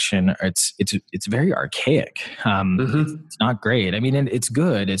presidential election, it's very archaic. It's not great. I mean, it's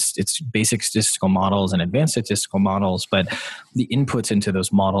good. It's basic statistical models and advanced statistical models, but the inputs into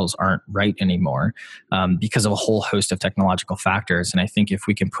those models aren't right anymore because of a whole host of technological factors. And I think if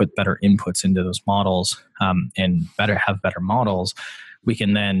we can put better inputs into those models and have better models, we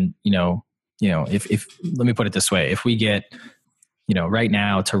can then, if let me put it this way, if we get right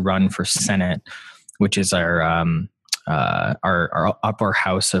now to run for Senate, which is our upper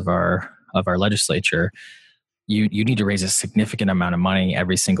house of our legislature, you need to raise a significant amount of money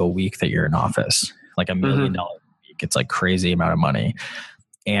every single week that you're in office, like $1 million a week. It's like crazy amount of money.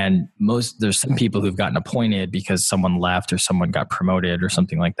 And there's some people who've gotten appointed because someone left or someone got promoted or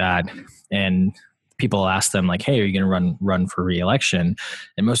something like that. And people ask them like, hey, are you going to run for re-election?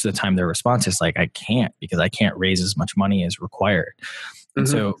 And most of the time their response is like, I can't, because I can't raise as much money as required. And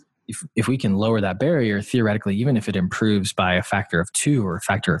so if we can lower that barrier, theoretically, even if it improves by a factor of 2 or a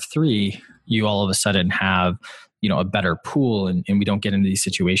factor of 3, you all of a sudden have, a better pool, and we don't get into these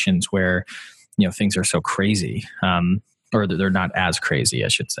situations where, things are so crazy, or they're not as crazy, I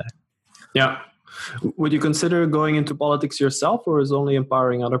should say. Yeah. Would you consider going into politics yourself, or is only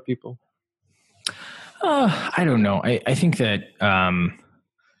empowering other people? I don't know. I think that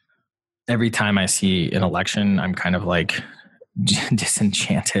every time I see an election, I'm kind of like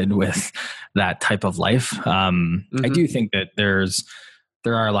disenchanted with that type of life. I do think that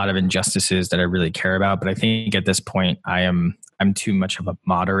there are a lot of injustices that I really care about, but I think at this point I'm too much of a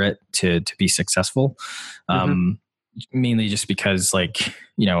moderate to be successful. Mainly just because, like,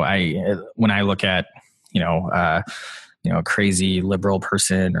 when I look at a crazy liberal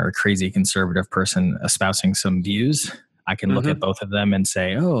person or a crazy conservative person espousing some views, I can look at both of them and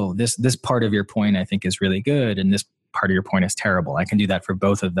say, oh, this part of your point I think is really good, and this part of your point is terrible. I can do that for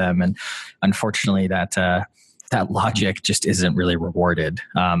both of them. And unfortunately that logic just isn't really rewarded,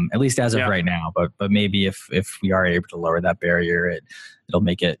 at least as of right now. But maybe if we are able to lower that barrier, it'll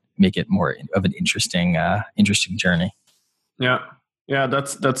make it more of an interesting journey. Yeah,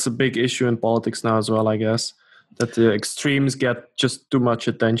 that's a big issue in politics now as well, I guess, that the extremes get just too much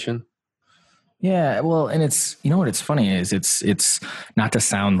attention. Yeah, well, and it's, what's funny is it's not to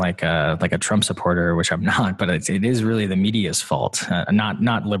sound like a Trump supporter, which I'm not, but it is really the media's fault,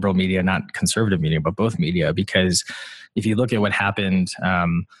 not liberal media, not conservative media, but both media. Because if you look at what happened, I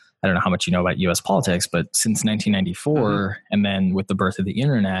don't know how much you know about U.S. politics, but since 1994, and then with the birth of the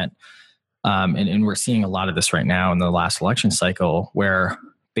internet, and we're seeing a lot of this right now in the last election cycle, where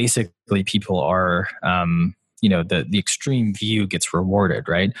basically people are the extreme view gets rewarded,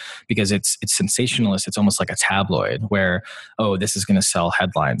 right? Because it's sensationalist. It's almost like a tabloid where, oh, this is going to sell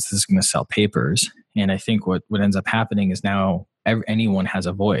headlines. This is going to sell papers. And I think what ends up happening is now anyone has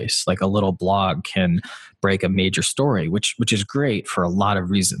a voice. Like a little blog can break a major story, which is great for a lot of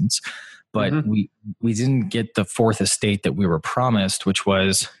reasons. But we didn't get the fourth estate that we were promised, which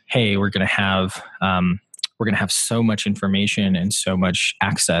was, hey, we're going to have so much information and so much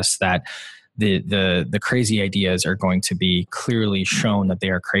access that the crazy ideas are going to be clearly shown that they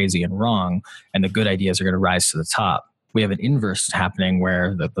are crazy and wrong, and the good ideas are going to rise to the top. We have an inverse happening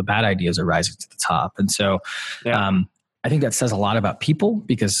where the bad ideas are rising to the top. And so I think that says a lot about people,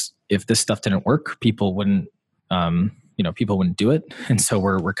 because if this stuff didn't work, people wouldn't do it. And so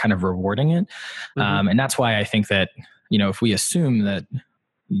we're kind of rewarding it. And that's why I think that, if we assume that,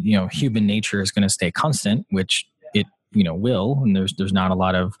 human nature is going to stay constant, which it, will, and there's not a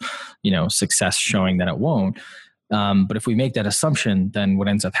lot of, success showing that it won't. But if we make that assumption, then what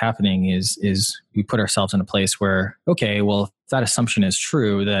ends up happening is we put ourselves in a place where, okay, well, if that assumption is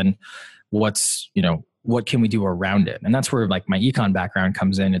true, then what can we do around it? And that's where like my econ background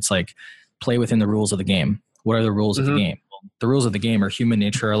comes in. It's like, play within the rules of the game. What are the rules of the game? Well, the rules of the game are human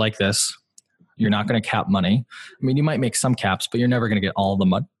nature are like this. You're not going to cap money. I mean, you might make some caps, but you're never going to get all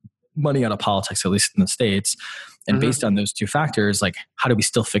the money out of politics, at least in the States. And based on those two factors, like, how do we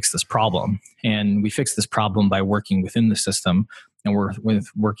still fix this problem? And we fix this problem by working within the system, and we're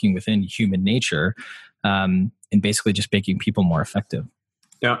working within human nature, and basically just making people more effective.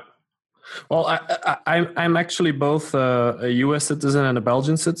 Yeah. Well, I'm actually both a U.S. citizen and a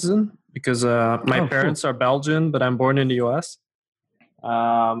Belgian citizen, because my parents are Belgian, but I'm born in the U.S.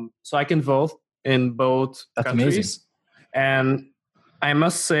 So I can vote in both countries. Amazing. And I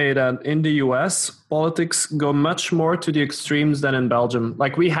must say that in the US, politics go much more to the extremes than in Belgium.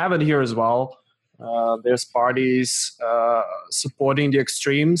 Like, we have it here as well. There's parties supporting the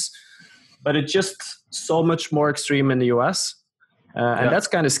extremes, but it's just so much more extreme in the US. And that's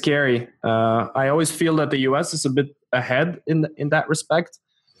kind of scary. I always feel that the US is a bit ahead in that respect,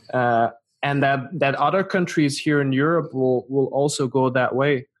 and that other countries here in Europe will also go that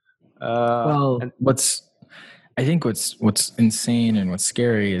way. And I think what's insane and what's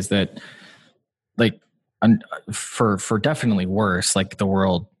scary is that, like, for definitely worse, like, the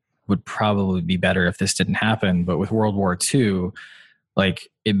world would probably be better if this didn't happen. But with World War II, like,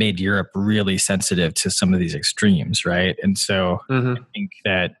 it made Europe really sensitive to some of these extremes, right? And so I think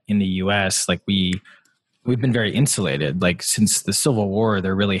that in the US, like, we've been very insulated. Like, since the Civil War,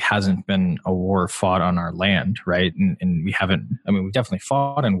 there really hasn't been a war fought on our land, right? And we haven't, I mean, we definitely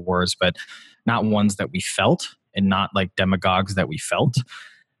fought in wars, but not ones that we felt, and not like demagogues that we felt.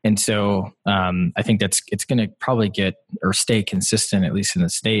 And so I think it's going to probably get or stay consistent, at least in the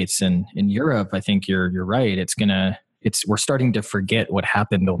States. And in Europe, I think you're right. We're starting to forget what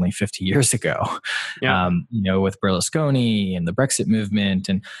happened only 50 years ago. Yeah. With Berlusconi and the Brexit movement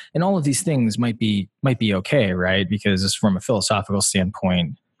and all of these things might be okay, right? Because from a philosophical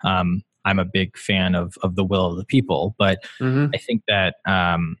standpoint, I'm a big fan of the will of the people. But I think that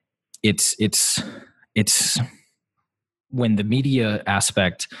it's when the media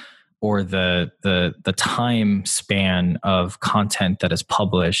aspect or the time span of content that is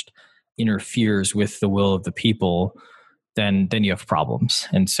published interferes with the will of the people, then you have problems.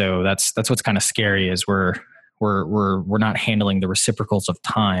 And so that's what's kind of scary, is we're not handling the reciprocals of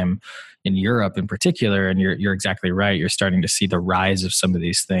time in Europe in particular. And you're exactly right. You're starting to see the rise of some of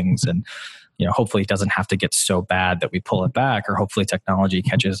these things, and hopefully it doesn't have to get so bad that we pull it back, or hopefully technology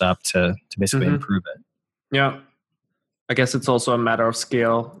catches up to basically improve it. Yeah. I guess it's also a matter of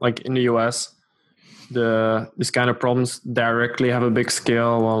scale. Like in the US, this kind of problems directly have a big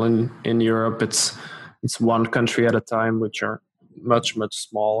scale, while in Europe it's one country at a time, which are much, much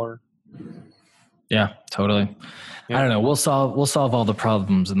smaller. Yeah, totally. Yeah. I don't know. We'll solve all the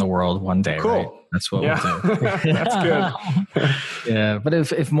problems in the world one day, cool. Right? That's what we'll do. That's good. Yeah, but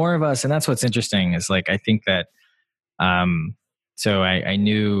if more of us, and that's what's interesting, is like, I think that so I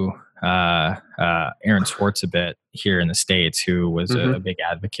knew Aaron Swartz a bit here in the States, who was a big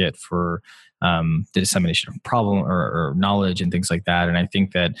advocate for the dissemination of problem or knowledge and things like that. And I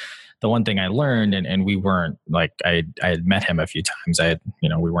think that the one thing I learned, and we weren't like, I had met him a few times.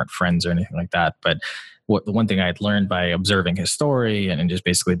 We weren't friends or anything like that. But the one thing I had learned by observing his story and just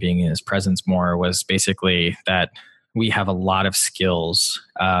basically being in his presence more was basically that we have a lot of skills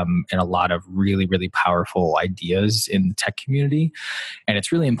and a lot of really, really powerful ideas in the tech community. And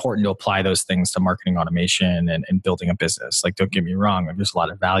it's really important to apply those things to marketing automation and building a business. Like, don't get me wrong, there's a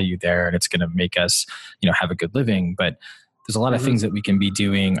lot of value there, and it's going to make us, have a good living. But there's a lot of things that we can be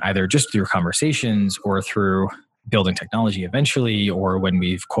doing either just through conversations or through building technology eventually, or when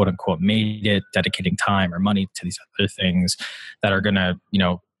we've quote unquote made it, dedicating time or money to these other things that are going to,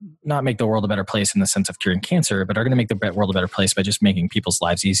 not make the world a better place in the sense of curing cancer, but are going to make the world a better place by just making people's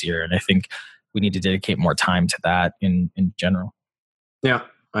lives easier. And I think we need to dedicate more time to that in general. Yeah,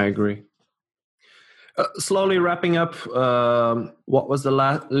 I agree. Slowly wrapping up, what was the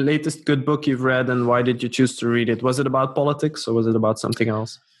latest good book you've read, and why did you choose to read it? Was it about politics, or was it about something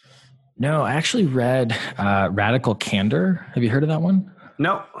else? No, I actually read Radical Candor. Have you heard of that one?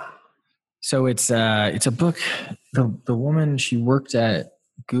 No. So it's a book. The woman, she worked at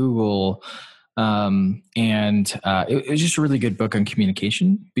Google, and it was just a really good book on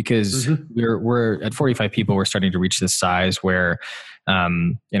communication, because we're at 45 people. We're starting to reach this size where,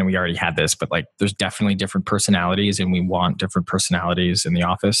 we already had this, but like, there's definitely different personalities, and we want different personalities in the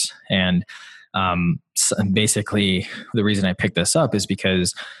office. And so basically, the reason I picked this up is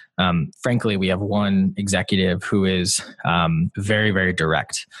because, frankly, we have one executive who is very, very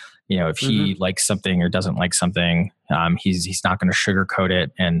direct. If he likes something or doesn't like something, he's not going to sugarcoat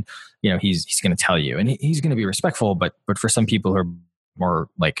it, and he's going to tell you, and he's going to be respectful. But for some people who are more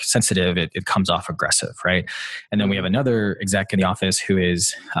like sensitive, it comes off aggressive, right? And then we have another exec in the office who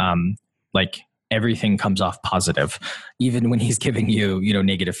is like, everything comes off positive. Even when he's giving you,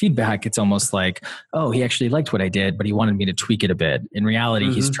 negative feedback, it's almost like, oh, he actually liked what I did, but he wanted me to tweak it a bit. In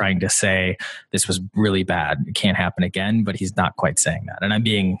reality, he's trying to say, this was really bad, it can't happen again, but he's not quite saying that. And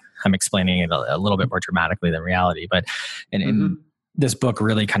I'm explaining it a little bit more dramatically than reality. But and this book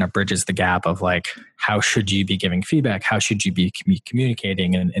really kind of bridges the gap of like, how should you be giving feedback? How should you be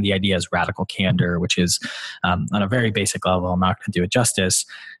communicating? And the idea is radical candor, which is on a very basic level, I'm not going to do it justice,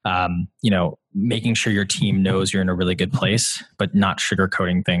 making sure your team knows you're in a really good place, but not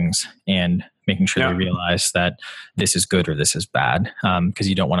sugarcoating things, and making sure they realize that this is good or this is bad, because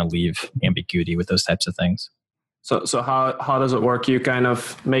you don't want to leave ambiguity with those types of things. So how does it work? You kind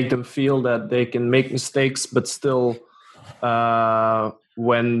of make them feel that they can make mistakes, but still,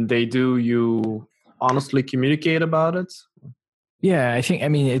 when they do, you honestly communicate about it? Yeah, I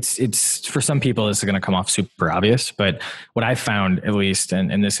mean, it's for some people, this is going to come off super obvious, but what I found at least,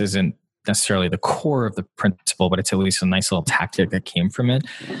 and this isn't necessarily the core of the principle, but it's at least a nice little tactic that came from it,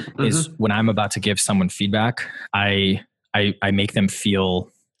 is when I'm about to give someone feedback, I make them feel,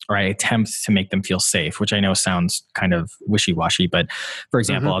 or I attempt to make them feel safe, which I know sounds kind of wishy-washy, but for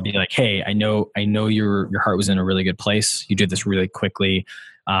example, I'll be like, hey, I know your heart was in a really good place. You did this really quickly.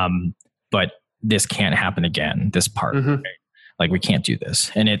 But this can't happen again, this part. Right? Like, we can't do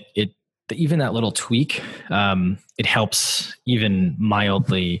this. And it even that little tweak, it helps even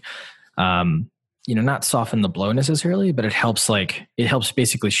mildly, not soften the blow necessarily, but it helps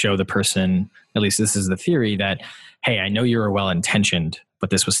basically show the person, at least this is the theory, that, hey, I know you were well-intentioned,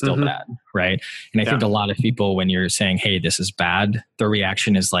 but this was still bad. Right. And I think a lot of people, when you're saying, hey, this is bad, their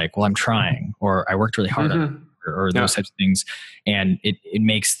reaction is like, well, I'm trying, or I worked really hard on it. Or those types of things. And it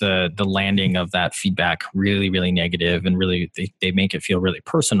makes the landing of that feedback really, really negative, and really they make it feel really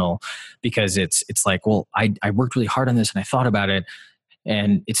personal, because it's like, well, I worked really hard on this and I thought about it,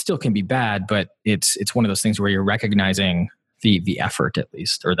 and it still can be bad, but it's one of those things where you're recognizing the effort, at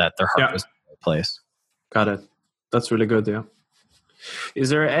least, or that their heart was in the right place. Got it. That's really good. Yeah. Is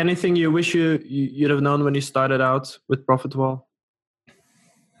there anything you wish you'd have known when you started out with Profitwell?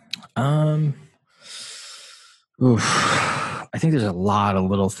 I think there's a lot of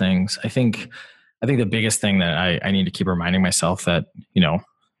little things. I think the biggest thing that I need to keep reminding myself that,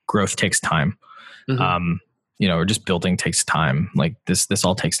 growth takes time. Or just building takes time. Like this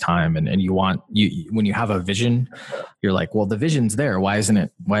all takes time. And when you have a vision, you're like, well, the vision's there. Why isn't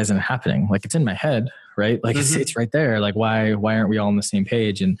it happening? Like, it's in my head, right? Like it's right there. Like, why aren't we all on the same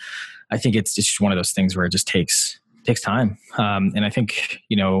page? And I think it's just one of those things where it just takes time. And I think,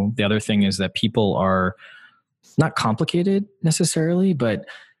 the other thing is that people are not complicated necessarily, but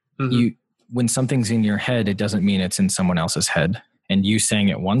when something's in your head, it doesn't mean it's in someone else's head. And you saying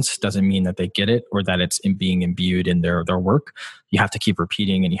it once doesn't mean that they get it, or that it's being imbued in their work. You have to keep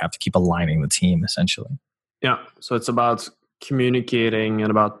repeating, and you have to keep aligning the team, essentially. Yeah. So it's about communicating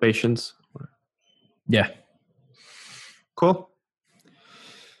and about patience. Yeah. Cool.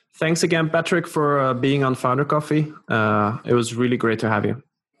 Thanks again, Patrick, for being on Founder Coffee. It was really great to have you.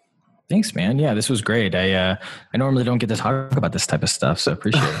 Thanks, man. Yeah, this was great. I normally don't get to talk about this type of stuff, so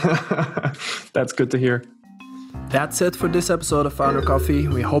appreciate it. That's good to hear. That's it for this episode of Founder Coffee.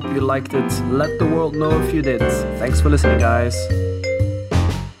 We hope you liked it. Let the world know if you did. Thanks for listening, guys.